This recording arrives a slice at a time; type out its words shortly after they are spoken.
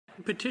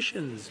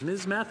Petitions,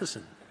 Ms.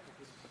 Mathyssen.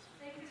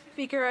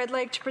 Speaker, I'd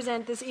like to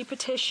present this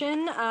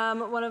e-petition.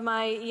 One of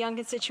my young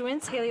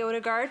constituents, Haley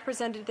Odegaard,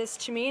 presented this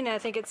to me, and I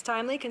think it's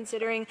timely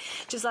considering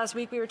just last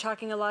week we were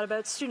talking a lot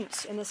about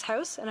students in this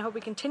House, and I hope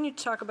we continue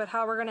to talk about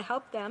how we're going to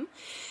help them.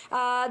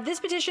 This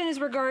petition is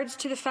regards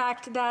to the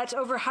fact that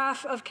over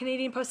half of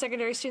Canadian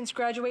post-secondary students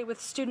graduate with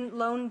student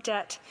loan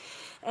debt.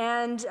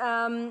 And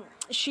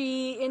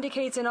she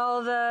indicates, and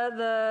all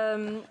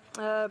the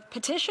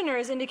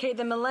petitioners indicate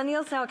that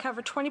millennials now account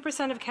for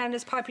 20% of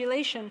Canada's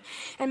population,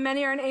 and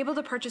many are unable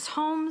to purchase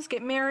homes,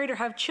 get married, or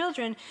have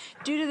children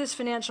due to this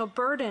financial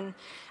burden.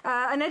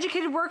 An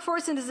educated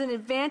workforce is an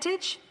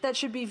advantage that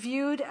should be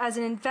viewed as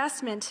an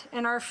investment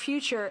in our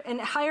future, and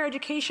higher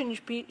education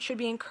should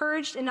be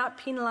encouraged and not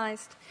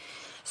penalized.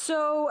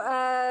 So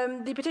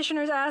the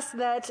petitioners ask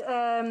that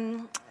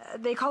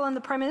they call on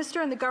the Prime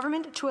Minister and the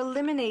government to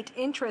eliminate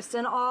interest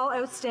in all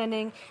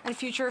outstanding and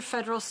future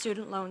federal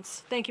student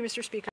loans. Thank you, Mr. Speaker.